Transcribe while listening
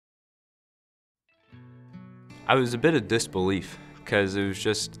I was a bit of disbelief because it was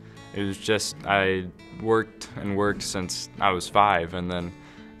just I worked and worked since I was 5, and then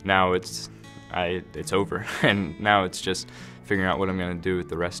now it's over, and now it's just figuring out what I'm going to do with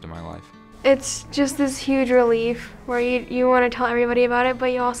the rest of my life. It's just this huge relief where you want to tell everybody about it, but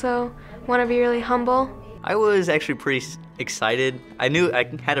you also want to be really humble. I was actually pretty excited. I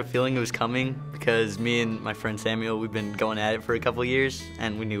had a feeling it was coming because me and my friend Samuel, we've been going at it for a couple years,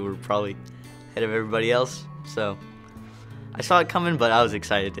 and we knew we were probably ahead of everybody else. So I saw it coming, but I was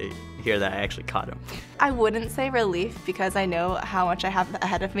excited to hear that I actually caught him. I wouldn't say relief because I know how much I have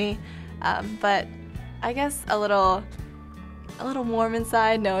ahead of me, but I guess a little warm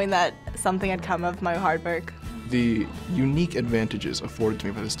inside knowing that something had come of my hard work. The unique advantages afforded to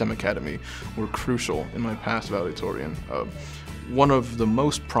me by the STEM Academy were crucial in my past valedictorian. One of the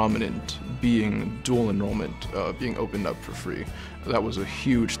most prominent being dual enrollment, being opened up for free. That was a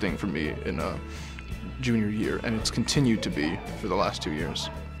huge thing for me in junior year, and it's continued to be for the last 2 years.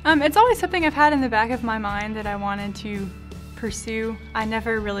 It's always something I've had in the back of my mind that I wanted to pursue. I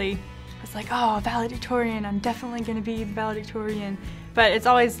never really was like, oh, valedictorian, I'm definitely going to be the valedictorian. But it's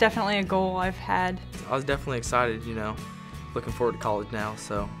always definitely a goal I've had. I was definitely excited, looking forward to college now.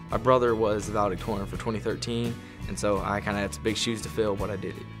 So my brother was the valedictorian for 2013, and so I kind of had some big shoes to fill, but I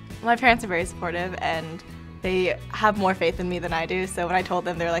did it. My parents are very supportive, and they have more faith in me than I do, so when I told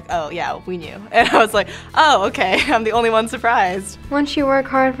them, they were like, oh yeah, we knew. And I was like, oh, okay, I'm the only one surprised. Once you work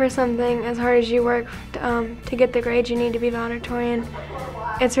hard for something, as hard as you work to get the grades you need to be valedictorian,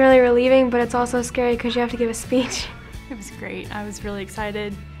 it's really relieving, but it's also scary because you have to give a speech. It was great. I was really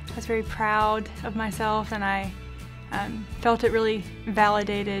excited. I was very proud of myself, and I felt it really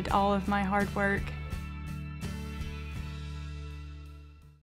validated all of my hard work.